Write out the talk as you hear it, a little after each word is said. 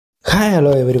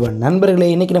Hello everyone நண்பர்களே,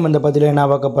 இன்றைக்கி நம்ம இந்த பதிவில் என்ன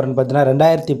பார்க்க போகிறோன்னு பார்த்தீங்கன்னா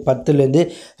 2010லேருந்து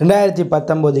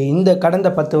 2019 இந்த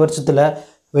கடந்த 10 வருஷத்தில்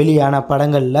வெளியான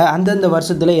படங்களில் அந்தந்த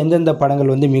வருஷத்தில் எந்தெந்த படங்கள்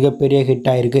வந்து மிகப்பெரிய ஹிட்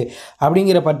ஆகிருக்கு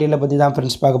அப்படிங்கிற பட்டியலை பற்றி தான்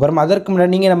ஃப்ரெண்ட்ஸ் பார்க்க போகிறோம். அதற்கு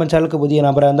முன்னாடி நீங்கள் நம்ம சேனலுக்கு புதிய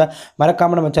நபராக இருந்தால்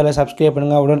மறக்காமல் நம்ம சேனலை சப்ஸ்கிரைப்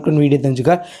பண்ணுங்கள். உடனுக்குன்னு வீடியோ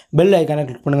தெரிஞ்சுக்க பெல் ஐக்கானை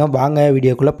கிளிக் பண்ணுங்கள். வாங்க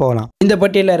வீடியோக்குள்ளே போகலாம். இந்த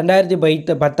பட்டியலில்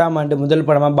 2010ஆம் ஆண்டு முதல்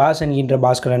படமாக பாஸ் என்கின்ற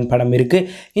பாஸ்கரன் படம் இருக்குது.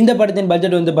 இந்த படத்தின்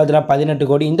பட்ஜெட் வந்து பார்த்தீங்கன்னா 18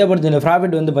 கோடி. இந்த படத்தின்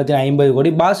ப்ராஃபிட் வந்து பார்த்தீங்கன்னா 50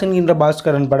 கோடி. பாஸ் என்கின்ற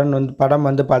பாஸ்கரன் படம்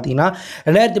வந்து பார்த்தீங்கன்னா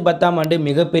 2010ஆம் ஆண்டு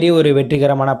மிகப்பெரிய ஒரு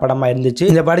வெற்றிகரமான படமாக இருந்துச்சு.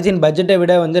 இந்த படத்தின் பட்ஜெட்டை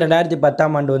விட வந்து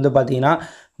 2010ஆம் ஆண்டு வந்து பார்த்தீங்கன்னா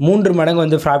 3 மடங்கு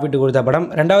வந்து ப்ராஃபிட் கொடுத்த படம்.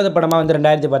 ரெண்டாவது படமாக வந்து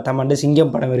 2010ஆம் ஆண்டு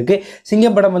சிங்கம் படம் இருக்குது.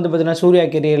 சிங்கம் படம் வந்து பார்த்தீங்கன்னா சூர்யா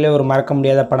கெரியரில் ஒரு மறக்க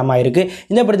முடியாத படமாக இருக்குது.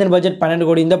 இந்த படத்தின் பட்ஜெட் 12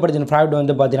 கோடி. இந்த படத்தின் ப்ராஃபிட்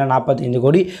வந்து பார்த்தீங்கன்னா 45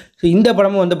 கோடி. ஸோ இந்த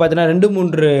படமும் வந்து பார்த்தீங்கன்னா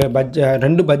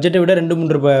ரெண்டு பட்ஜெட்டை விட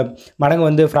 2-3 மடங்கு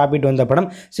வந்து ப்ராஃபிட் வந்த படம்.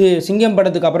 சிங்கம்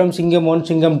படத்துக்கு அப்புறம் சிங்கம் 1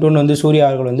 சிங்கம் 2 வந்து சூர்யா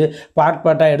அவர்கள் வந்து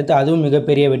பார்ட்டாக எடுத்து அதுவும்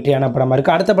மிகப்பெரிய வெற்றியான படமாக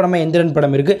இருக்குது. அடுத்த படமாக எந்திரன்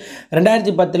படம் இருக்குது.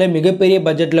 2010 மிகப்பெரிய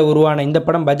பட்ஜெட்டில் உருவான இந்த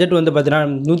படம் பட்ஜெட் வந்து பார்த்தீங்கன்னா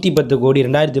 110 கோடி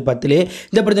 2010.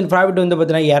 இந்த படத்தின் ப்ராஃபிட் வந்து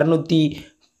பார்த்தீங்கன்னா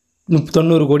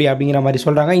 290 கோடி அப்படிங்கிற மாதிரி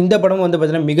சொல்கிறாங்க. இந்த படம் வந்து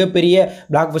பார்த்தீங்கன்னா மிகப்பெரிய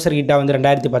பிளாக் பஸ்டர் ஹிட்டாக வந்து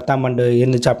 2010ஆம் ஆண்டு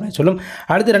இருந்துச்சு அப்படின்னு சொல்லும்.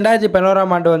 அடுத்து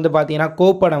 2011ஆம் ஆண்டு வந்து பார்த்தீங்கன்னா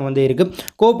கோப்படம் வந்து இருக்குது.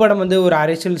 கோப்படம் வந்து ஒரு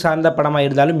அரசியல் சார்ந்த படமாக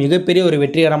இருந்தாலும் மிகப்பெரிய ஒரு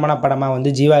வெற்றிகரமான படமாக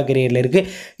வந்து ஜீவா கெரியரில் இருக்குது.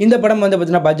 இந்த படம் வந்து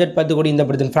பார்த்தீங்கன்னா பட்ஜெட் 10 கோடி. இந்த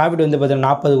படத்தின் ப்ராஃபிட் வந்து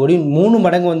பார்த்தீங்கன்னா 40 கோடி. 3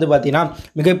 மடங்கு வந்து பார்த்தீங்கன்னா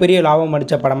மிகப்பெரிய லாபம்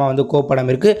அடித்த படமாக வந்து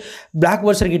கோப்படம் இருக்குது. பிளாக்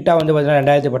பஸ்டர் ஹிட்டாக வந்து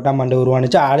பார்த்தீங்கன்னா 2010ஆம் ஆண்டு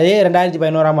உருவானுச்சு. அதே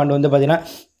 2011ஆம் ஆண்டு வந்து பார்த்தீங்கன்னா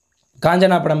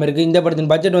காஞ்சனா படம் இருக்குது. இந்த படத்தின்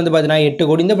பட்ஜெட் வந்து பார்த்தீங்கன்னா 8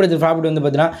 கோடி. இந்த படத்தின் ப்ராஃபிட் வந்து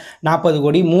பார்த்தீங்கன்னா 40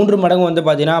 கோடி. 3 மடங்கு வந்து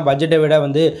பார்த்தீங்கன்னா பட்ஜெட்டை விட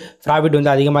வந்து ப்ராஃபிட் வந்து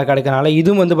அதிகமாக கிடைக்கிறனால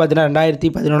இதுவும் வந்து பார்த்தீங்கன்னா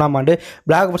 2011ஆம் ஆண்டு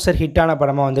பிளாக் பஸ்டர் ஹிட்டான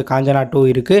படமாக வந்து காஞ்சனா 2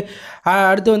 இருக்குது.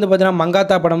 அடுத்து வந்து பார்த்தீங்கன்னா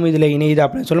மங்காத்தா படமும் இதில் இணையுது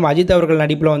அப்படின்னு சொல்லும். அஜித் அவர்கள்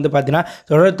நடிப்பில் வந்து பார்த்தீங்கன்னா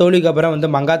தொடர் தோல்விக்கு அப்புறம் வந்து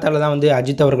மங்காத்தாவில் தான் வந்து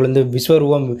அஜித் அவர்கள் வந்து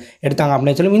விஸ்வரூபம் எடுத்தாங்க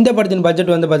அப்படின்னு சொல்லும். இந்த படத்தின்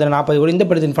பட்ஜெட் வந்து பார்த்தீங்கன்னா 40 கோடி. இந்த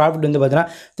படத்தின் ப்ராஃபிட் வந்து பார்த்தீங்கன்னா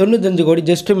 95 கோடி.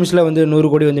 ஜஸ்ட் மிஸ்ஸில் வந்து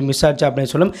 100 கோடி வந்து மிஸ் ஆச்சு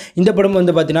அப்படின்னு சொல்லும். இந்த படம்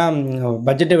வந்து பார்த்தீங்கன்னா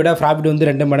பட்ஜெட்டை விட ப்ராஃபிட் வந்து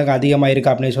 2 மடங்கு அதிகமாக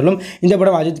இருக்குது அப்படின்னு சொல்லும். இந்த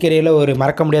படம் அஜித் கெரியரில் ஒரு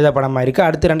மறக்க முடியாத படமாக இருக்குது.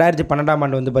 அடுத்து 2012ஆம்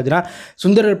ஆண்டு வந்து பார்த்தீங்கன்னா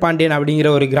சுந்தரர் பாண்டியன் அப்படிங்கிற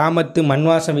ஒரு கிராமத்து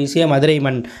மண்வாசம் வீசிய மதுரை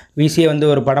மண் வீசிய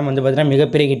வந்து ஒரு படம் வந்து பார்த்தீங்கன்னா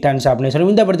மிகப்பெரிய ஹிட் ஆனிச்சு அப்படின்னு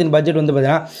சொல்லும். இந்த படத்தின் பட்ஜெட் வந்து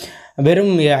பார்த்தீங்கன்னா வெறும்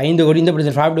 5 கோடி. இந்த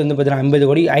படத்தின் ப்ராஃபிட் வந்து பார்த்தீங்கன்னா 50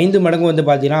 கோடி. 5 மடங்கு வந்து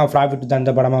பார்த்தீங்கன்னா ப்ராஃபிட்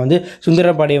தந்த படமாக வந்து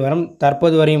சுந்தர பாண்டியன்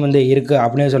தற்போது வரையும் வந்து இருக்குது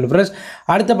அப்படின்னு சொல்லி ஃப்ரெண்ட்ஸ்.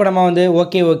 அடுத்த படமாக வந்து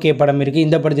ஓகே படம் இருக்குது.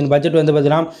 இந்த படத்தின் பட்ஜெட் வந்து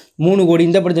பார்த்தீங்கன்னா 3 கோடி.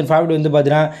 இந்த படத்தின் ப்ராஃபிட் வந்து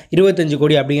பார்த்தீங்கன்னா 25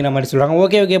 கோடி அப்படிங்கிற மாதிரி சொல்கிறாங்க.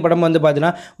 ஓகே படம் வந்து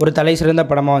பார்த்தீங்கன்னா ஒரு தலை சிறந்த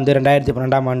படமாக வந்து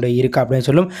 2012ஆம் ஆண்டு இருக்குது அப்படின்னு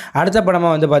சொல்லும். அடுத்த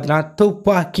படமாக வந்து பார்த்தீங்கன்னா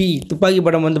துப்பாக்கி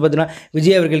படம் வந்து பார்த்தீங்கன்னா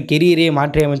விஜய் அவர்கள் கெரியரே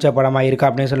மாற்றி அமைச்ச படமாக இருக்குது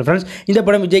அப்படின்னு சொல்லி ஃப்ரெண்ட்ஸ். இந்த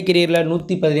படம் விஜய் கெரியரில்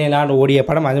 117 நாள் ஓடிய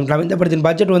படம். அதுவும் இல்லாமல் இந்த படத்தின்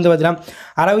பட்ஜெட் வந்து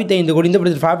 65 கோடி. இந்த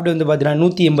படத்தில் ப்ராஃபிட் வந்து பார்த்தீங்கன்னா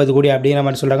 180 கோடி அப்படிங்கிற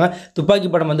மாதிரி சொல்கிறாங்க. துப்பாக்கி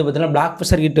படம் வந்து பார்த்தீங்கன்னா பிளாக்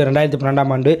பஸ்டர் ஹிட்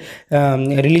 2012ஆம் ஆண்டு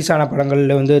ரிலீஸ் ஆன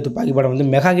படங்களில் வந்து துப்பாக்கி படம் வந்து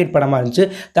மெகா ஹிட் படமாக இருந்துச்சு.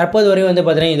 தற்போது வரை வந்து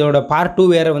பார்த்தீங்கன்னா இதோட பார்ட் 2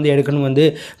 வேறு வந்து எடுக்கணும் வந்து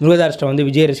முருகதாஸ்ட்டை வந்து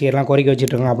விஜய் ரசிகர்லாம் கோரிக்கை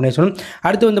வச்சுட்ருக்காங்க அப்படின்னு சொல்லணும்.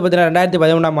 அடுத்து வந்து பார்த்தீங்கன்னா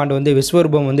 2011ஆம் ஆண்டு வந்து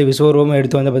விஸ்வரூபம்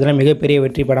எடுத்து வந்து பார்த்தீங்கன்னா மிகப்பெரிய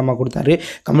வெற்றி படமாக கொடுத்தாரு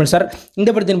கமல் சார். இந்த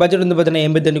படத்தின் பட்ஜெட் வந்து பார்த்தீங்கன்னா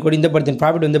 82 கோடி. இந்த படத்தின்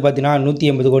ப்ராஃபிட் வந்து பார்த்தீங்கன்னா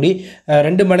 180 கோடி.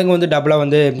 2 மடங்கு வந்து டபுளாக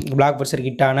வந்து பிளாக் பஸ்டர்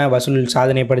ஹிட்டான வசூல்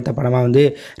சாதனை படுத்த படமாக வந்து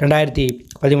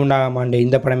 2013ஆம் ஆண்டு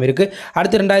இந்த படம் இருக்குது.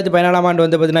 அடுத்து 2014ஆம் ஆண்டு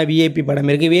வந்து பார்த்தீங்கன்னா விஐபி படம்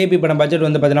இருக்குது. விஐபி படம் பட்ஜெட்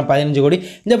வந்து பார்த்தீங்கன்னா 15 கோடி.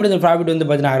 இந்த படத்தின் ப்ராஃபிட் வந்து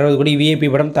பார்த்தீங்கன்னா 60 கோடி. விஐபி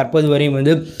படம் தற்போது வரையும்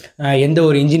வந்து எந்த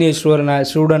ஒரு இன்ஜினியர்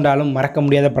ஸ்டூடெண்டாலும் மறக்க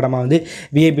முடியாத படமாக வந்து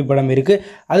விஐபி படம் இருக்குது.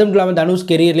 அதுவும் இல்லாமல் தனுஷ்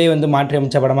கெரியர்லேயே வந்து மாற்றி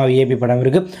அமைச்ச படமாக விஐபி படம்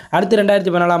இருக்குது. அடுத்து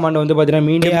 2014ஆம் ஆண்டு வந்து பார்த்தீங்கன்னா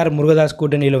மீண்டும் முருகதாஸ்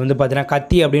கூட்டணியில் வந்து பார்த்தீங்கன்னா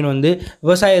கத்தி அப்படின்னு வந்து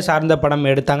விவசாய சார்ந்த படம்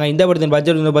எடுத்தாங்க. இந்த படத்தின்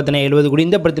பட்ஜெட் வந்து பார்த்தீங்கன்னா 70 கோடி.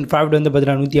 இந்த படத்தின் ப்ராஃபிட் வந்து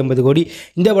பார்த்தீங்கன்னா 150 கோடி.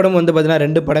 இந்த படம் வந்து பார்த்தீங்கன்னா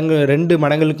 2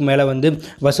 மடங்களுக்கு மேலே வந்து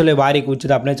வசூலை வாரி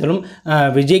குவிச்சது அப்படின்னு சொல்லும்.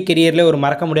 விஜய் கெரியரில் ஒரு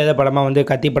மறக்க முடியாத படமாக வந்து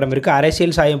கத்தி படம் இருக்குது.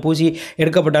 அரசியல் சாயம் பூசி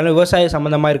எடுக்கப்பட்டாலும் விவசாய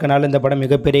சம்மந்தமாக இருக்கனால இந்த படம்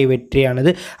மிகப்பெரிய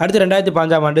வெற்றியானது. அடுத்து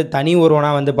 2005ஆம் ஆண்டு தனி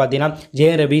ஒருவனாக வந்து பார்த்தீங்கன்னா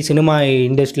ஜெயம் ரவி சினிமா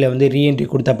இண்டஸ்ட்ரியில் வந்து ரீஎன்ட்ரி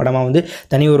கொடுத்த படமாக வந்து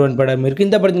தனி ஒருவன் படம் இருக்குது.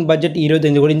 இந்த படத்தின் பட்ஜெட்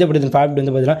 25 கோடி. இந்த படத்தின் ப்ராஃபிட்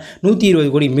வந்து பார்த்தீங்கன்னா 120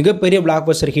 கோடி. மிகப்பெரிய பிளாக்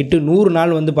பஸ்டர் ஹிட் 100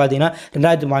 நாள் வந்து பார்த்தீங்கன்னா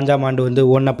 2005ஆம் ஆண்டு வந்து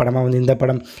ஓடின படமாக வந்து இந்த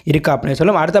படம் இருக்குது அப்படின்னு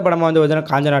சொல்லும். அடுத்த படமாக வந்து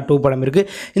பார்த்தீங்கன்னா காஞ்சனா 2 படம் இருக்குது.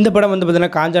 இந்த படம் வந்து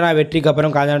பார்த்தீங்கன்னா காஞ்சனா வெற்றிக்கு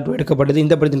அப்புறம் காஞ்சனா 2 எடுக்கப்பட்டது.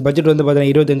 இந்த படத்தின் பட்ஜெட் வந்து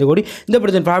பார்த்தீங்கன்னா 25 கோடி. இந்த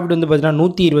படத்தின் ப்ராஃபிட் வந்து பார்த்தீங்கன்னா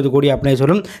 120 கோடி அப்படின்னு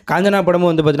சொல்லும். காஞ்சனா படமும்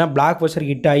வந்து பார்த்தீங்கன்னா பிளாக் பஸ்டர்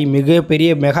ஹிட் ஆகி மிகப்பெரிய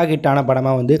மெகா ஹிட்டான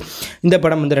படமாக வந்து இந்த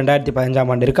படம் வந்து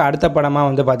 2015ஆம் ஆண்டு இருக்குது. அடுத்த படமாக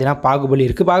வந்து பார்த்தீங்கன்னா பாகுபலி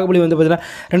இருக்குது. பாகுபலி வந்து பார்த்தீங்கன்னா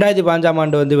 2015ஆம்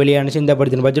ஆண்டு வந்து வெளியானுச்சு. இந்த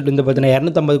படத்தின் பட்ஜெட் வந்து பார்த்தீங்கன்னா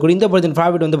 250 கோடி. இந்த படத்தின்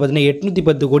ப்ராஃபிட் வந்து பார்த்தீங்கன்னா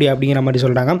 810 கோடி அப்படிங்கிற மாதிரி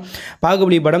சொல்கிறாங்க.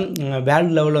 பாகுபலி படம்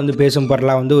வேர்ல்டு லெவலில் வந்து பேசும்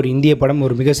பொருளாக வந்து ஒரு இந்திய படம்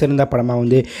ஒரு மிக சிறந்த படமாக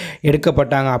வந்து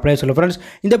எடுக்கப்பட்டாங்க அப்படின்னு சொல்ல ஃப்ரெண்ட்ஸ்.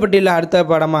 இந்த பட்டியலில் அடுத்த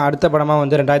படமாக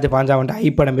வந்து வந்து 2015ஆம் ஆண்டு ஐ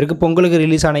படம் இருக்குது. பொங்கலுக்கு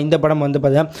ரிலீஸ் ஆன இந்த படம் வந்து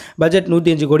பார்த்தீங்கன்னா பட்ஜெட்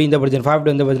 105 கோடி. இந்த படத்தின் ப்ராஃபிட்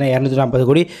வந்து பார்த்தீங்கன்னா 240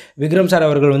 கோடி. விக்ரம் சார்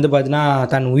அவர்கள் வந்து பார்த்தீங்கன்னா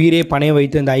தன் உயிரே பணைய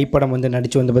வைத்து இந்த ஐ படம் வந்து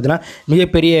நடித்து வந்து பார்த்தீங்கன்னா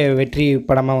மிகப்பெரிய வெற்றி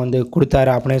படமாக வந்து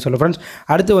கொடுத்தாரு அப்படின்னு சொல்ல ஃப்ரெண்ட்ஸ்.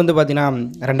 அடுத்து வந்து பார்த்தீங்கன்னா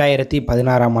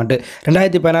 2016ஆம்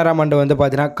ஆண்டு வந்து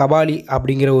பார்த்தீங்கன்னா கபாலி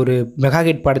அப்படிங்கிற ஒரு மெகா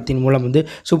ஹிட் படத்தின் மூலம் வந்து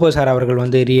சூப்பர் ஸ்டார் அவர்கள்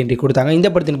வந்து ரீஎன்ட்ரி கொடுத்தாங்க. இந்த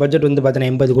படத்தின் பட்ஜெட் வந்து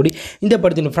பார்த்தீங்கன்னா 80 கோடி. இந்த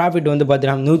படத்தின் ப்ராஃபிட் வந்து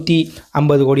பார்த்தீங்கன்னா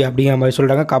 150 கோடி அப்படிங்கிற மாதிரி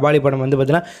சொல்கிறாங்க. கபாலி படம் வந்து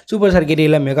பார்த்தீங்கன்னா சூப்பர் ஸ்டார்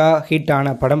கேட்டகரியில் மெகா ஹிட்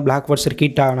ஆன படம், பிளாக் பஸ்டர்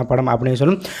ஹிட் ஆன படம் அப்படின்னு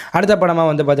சொல்லும். அடுத்த படமாக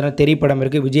வந்து பார்த்தீங்கன்னா திரைப்படம்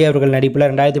இருக்குது. விஜய் அவர்கள் நடிப்பில்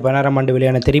 2016ஆம் ஆண்டு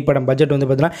வெளியான திரைப்படம் பட்ஜெட் வந்து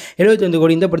பார்த்தீங்கன்னா 75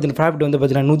 கோடி. இந்த படத்தின் ப்ராஃபிட் வந்து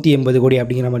பார்த்தீங்கன்னா 180 கோடி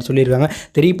அப்படிங்கிற மாதிரி சொல்லியிருக்காங்க.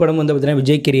 திரைப்படம் வந்து பார்த்தீங்கன்னா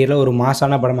விஜய் கெரியரில் ஒரு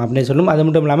மாசான படம் அப்படின்னு சொல்லும். அது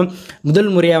மட்டும் இல்லாமல்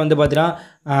முதல் முறையாக வந்து பார்த்தீங்கன்னா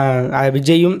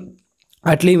விஜயும்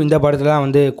அட்லியும் இந்த படத்தில் தான்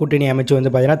வந்து கூட்டணி அமைச்சு வந்து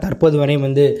பார்த்தீங்கன்னா தற்போது வரையும்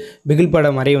வந்து பிகில்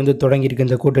படம் வரை வந்து தொடங்கியிருக்கு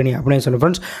இந்த கூட்டணி அப்படின்னு சொல்லுவோம்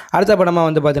ஃப்ரெண்ட்ஸ். அடுத்த படமாக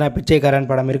வந்து பார்த்தீங்கன்னா பிச்சைக்காரன்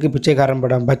படம் இருக்குது. பிச்சைக்காரன்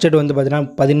படம் பட்ஜெட் வந்து பார்த்தீங்கன்னா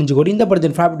 15 கோடி. இந்த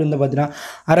படத்தின் ப்ராஃபிட் வந்து பார்த்தீங்கன்னா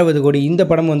 60 கோடி. இந்த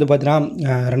படம் வந்து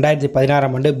பார்த்தீங்கன்னா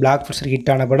 2016ஆம் ஆண்டு பிளாக் பஸ்டர்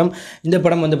ஹிட்டான படம். இந்த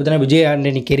படம் வந்து பார்த்தீங்கன்னா விஜய்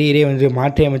ஆண்டனி கெரியரே வந்து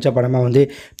மாற்றி அமைச்ச படமாக வந்து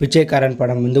பிச்சைக்காரன்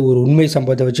படம் வந்து ஒரு உண்மை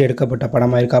சம்பவத்தை வச்சு எடுக்கப்பட்ட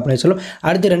படமாக இருக்குது அப்படின்னு சொல்லும்.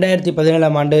 அடுத்து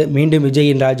 2017ஆம் ஆண்டு மீண்டும்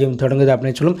விஜயின் ராஜ்யம் தொடங்குது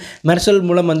அப்படின்னு சொல்லும். மெர்சல்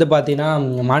மூலம் வந்து பார்த்தீங்கன்னா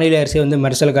மாநில அரசு வந்து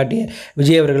மெர்சல் காட்டிய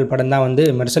விஜய் அவர்கள் படம் தான் வந்து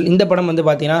மெர்சல். இந்த படம் வந்து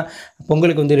பார்த்தீங்கன்னா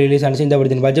பொங்கலுக்கு வந்து ரிலீஸ் ஆனிச்சு. இந்த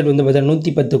படத்தின் பட்ஜெட் வந்து பார்த்தீங்கன்னா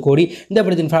 110 கோடி. இந்த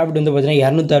படத்தின் ப்ராஃபிட் வந்து பார்த்தீங்கன்னா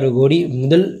 206 கோடி.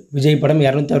 முதல் விஜய் படம்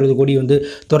 260 கோடி வந்து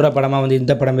தொடர படமாக வந்து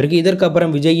இந்த படம் இருக்குது.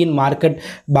 இதற்கப்புறம் விஜயின் மார்க்கெட்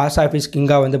பாக்ஸ் ஆஃபீஸ்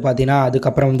கிங்காக வந்து பார்த்தீங்கன்னா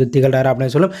அதுக்கப்புறம் வந்து திகழ்றாரு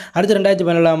அப்படின்னு சொல்லும். அடுத்து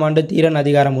 2017ஆம் ஆண்டு தீரன்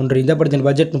அதிகாரம் 1. இந்த படத்தின்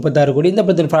பட்ஜெட் 36 கோடி. இந்த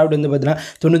படத்தின் ப்ராஃபிட் வந்து பார்த்தீங்கன்னா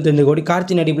 95 கோடி.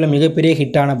 கார்த்தி நடிப்பில் மிகப்பெரிய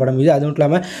ஹிட்டான படம் இது. அதுவும்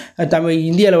இல்லாமல்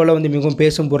இந்திய அளவில் வந்து மிகவும்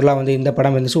பேசும் பொருளாக வந்து இந்த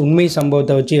படம் இருந்துச்சு. உண்மை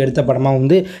சம்பவத்தை வச்சு எடுத்த படமாக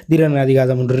வந்து தீரன்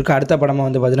அதிகாரம் 1 இருக்குது. அடுத்த படமாக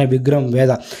வந்து பார்த்தீங்கன்னா விக்ரம்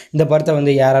வேதா. இந்த படத்தை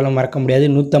வந்து யாராலும் மறக்க முடியாது.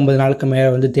 150 நாளுக்கு மேலே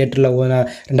வந்து தேட்டரில்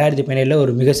 2017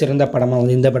 ஒரு மிக சிறந்த படமாக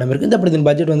வந்து இந்த படம் இருக்குது. இந்த படத்தின்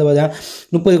பட்ஜெட் வந்து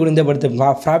பார்த்தீங்கன்னா 30 கோடி. இந்த படத்தின்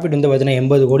ப்ராஃபிட் வந்து பார்த்தீங்கன்னா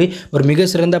 80 கோடி. ஒரு மிக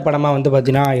சிறந்த படமாக வந்து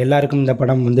பார்த்தீங்கன்னா எல்லாருக்கும் இந்த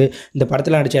படம் வந்து இந்த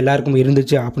படத்தில் நடித்த எல்லாருக்கும்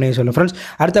இருந்துச்சு அப்படின்னு சொல்லுவேன் ஃப்ரெண்ட்ஸ்.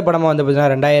 அடுத்த படமாக வந்து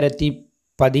பார்த்தீங்கன்னா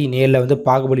 2017 வந்து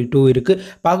பாகுபலி 2 இருக்குது.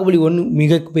 பாகுபலி 1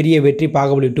 மிகப்பெரிய வெற்றி.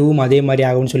 பாகுபலி 2வும் அதே மாதிரி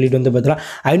ஆகும்னு சொல்லிட்டு வந்து பார்த்தீங்கன்னா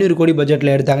 500 கோடி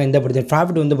பட்ஜெட்டில் எடுத்தாங்க. இந்த படத்தில்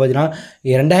ப்ராஃபிட் வந்து பார்த்தீங்கன்னா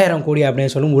 2000 கோடி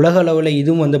அப்படின்னு சொல்லும். உலக அளவில்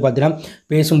இதுவும் வந்து பார்த்தீங்கன்னா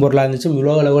பேசும் பொருளாக இருந்துச்சு.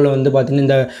 உலக அளவில் வந்து பார்த்தீங்கன்னா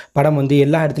இந்த படம் வந்து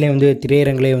எல்லா இடத்துலையும் வந்து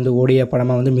திரையரங்கிலே வந்து ஓடிய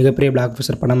படமாக வந்து மிகப்பெரிய பிளாக்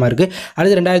பஸ்டர் படமாக இருக்குது.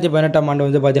 அடுத்து 2018ஆம் ஆண்டு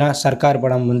வந்து பார்த்தீங்கன்னா சர்க்கார்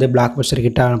படம் வந்து பிளாக் பஸ்டர்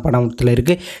ஹிட்டான படத்தில்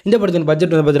இருக்குது. இந்த படத்தின்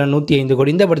பட்ஜெட் வந்து பார்த்தீங்கன்னா 105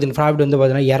 கோடி. இந்த படத்தின் ப்ராஃபிட் வந்து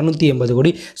பார்த்தீங்கன்னா 280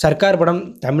 கோடி. சர்க்கார் படம்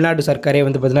தமிழ்நாடு சர்க்காரே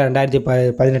வந்து பார்த்தீங்கன்னா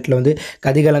 2018 வந்து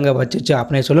கதிகலங்க வச்சுச்சு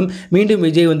அப்படின்னு சொல்லும். மீண்டும்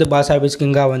விஜய் வந்து பாக்ஸ் ஆஃபீஸ்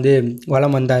கிங்காக வந்து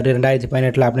வலம் வந்தார்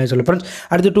 2018 அப்படின்னு சொல்லும் ஃப்ரெண்ட்ஸ்.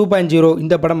 அடுத்து 2.0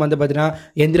 இந்த படம் வந்து பார்த்தீங்கன்னா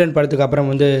எந்திரன் படத்துக்கு அப்புறம்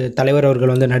வந்து தலைவர்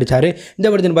அவர்கள் வந்து நடித்தார். இந்த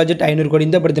படத்தின் பட்ஜெட் 500 கோடி.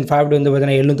 இந்த படத்தின் ப்ராஃபிட் வந்து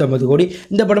பார்த்தீங்கன்னா 750 கோடி.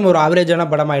 இந்த படம் ஒரு ஆவரேஜான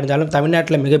படமாக இருந்தாலும்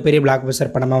தமிழ்நாட்டில் மிகப்பெரிய பிளாக்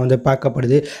பஸ்டர் படமாக வந்து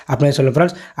பார்க்கப்படுது அப்படின்னு சொல்லும்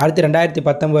ஃப்ரெண்ட்ஸ். அடுத்து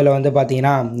 2019 வந்து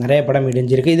பார்த்தீங்கன்னா நிறைய படம்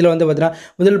இணைஞ்சிருக்கு. இதில் வந்து பார்த்தீங்கன்னா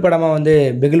முதல் படமாக வந்து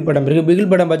பிகில் படம் இருக்குது.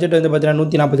 பிகில் படம் பட்ஜெட் வந்து பார்த்தீங்கன்னா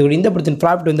 140 கோடி. இந்த படத்தின்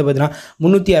ப்ராஃபிட் வந்து பார்த்தீங்கன்னா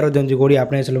 365 கோடி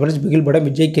அப்படின்னு சொல்லுவாங்க. பிகில் படம்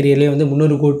விஜய் கெரியர்லேயே வந்து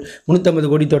 350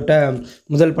 கோடி தொட்ட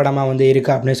முதல் படமாக வந்து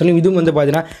இருக்குது அப்படின்னு சொல்லி. இதுவும் வந்து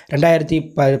பார்த்தீங்கன்னா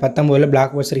 2019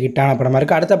 பிளாக் பஸ்டர் ஹிட்டான படமாக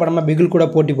இருக்குது. அடுத்த படமாக பிகில் கூட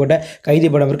போட்டி போட்ட கைதி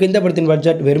படம் இருக்குது. இந்த படத்தின்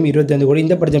பட்ஜெட் வெறும் 25 கோடி.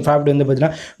 இந்த படத்தின் ப்ராஃபிட் வந்து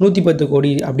பார்த்தீங்கன்னா 110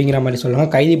 கோடி அப்படிங்கிற மாதிரி சொல்லுவாங்க.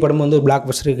 கைதி படம் வந்து ஒரு பிளாக்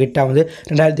பஸ்டர் ஹிட்டாக வந்து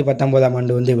 2019ஆம்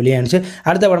ஆண்டு வந்து வெளியானுச்சு.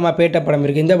 அடுத்த படமாக பேட்ட படம்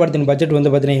இருக்குது. இந்த படத்தின் பட்ஜெட்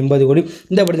வந்து பார்த்தீங்கன்னா 80 கோடி.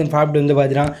 இந்த படத்தின் ப்ராஃபிட் வந்து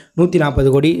பார்த்தீங்கன்னா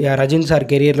 140 கோடி. ரஜினி சார்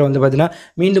கெரியரில் வந்து பார்த்தீங்கன்னா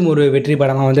மீண்டும் ஒரு வெற்றி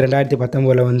படமாக வந்து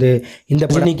 2019 வந்து இந்த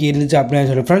படம்க்கு இருந்துச்சு அப்படின்னு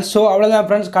சொல்லி ஃப்ரெண்ட்ஸ். ஸோ அவ்வளோதான்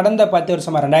ஃப்ரெண்ட்ஸ். கடந்த 10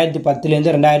 வருஷமாக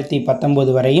 2010லேருந்து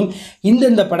 2019 வரையும்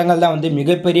இந்த படங்கள் தான் வந்து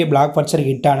மிகப்பெரிய பிளாக் பஸ்டர்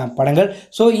ஹிட்டான படங்கள்.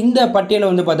 ஸோ இந்த பட்டியலில்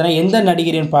வந்து பார்த்தீங்கன்னா எந்த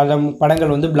நடிகரின்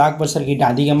படங்கள் வந்து பிளாக் பஸ்டர் ஹிட்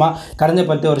அதிகமாக கடந்த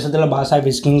 10 வருஷத்தில் பாக்ஸ்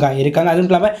ஆஃபீஸ் கிங்காக இருக்காங்க. அதுவும்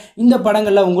இல்லாமல் இந்த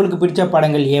படங்களில் உங்களுக்கு பிடிச்ச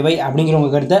படங்கள் எவை அப்படிங்கிற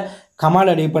உங்கள் கருத்தை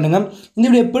கமெண்ட் அடிவு பண்ணுங்கள். இந்த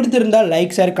வீடியோ பிடித்திருந்தால்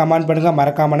லைக் ஷேர் கமெண்ட் பண்ணுங்கள்.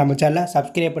 மறக்காமல் நம்ம சேனலை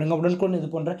சப்ஸ்கிரைப் பண்ணுங்கள். உடனுக்குடன் இது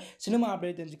போன்ற சினிமா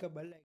அப்டேட் தெரிஞ்சுக்க பெல்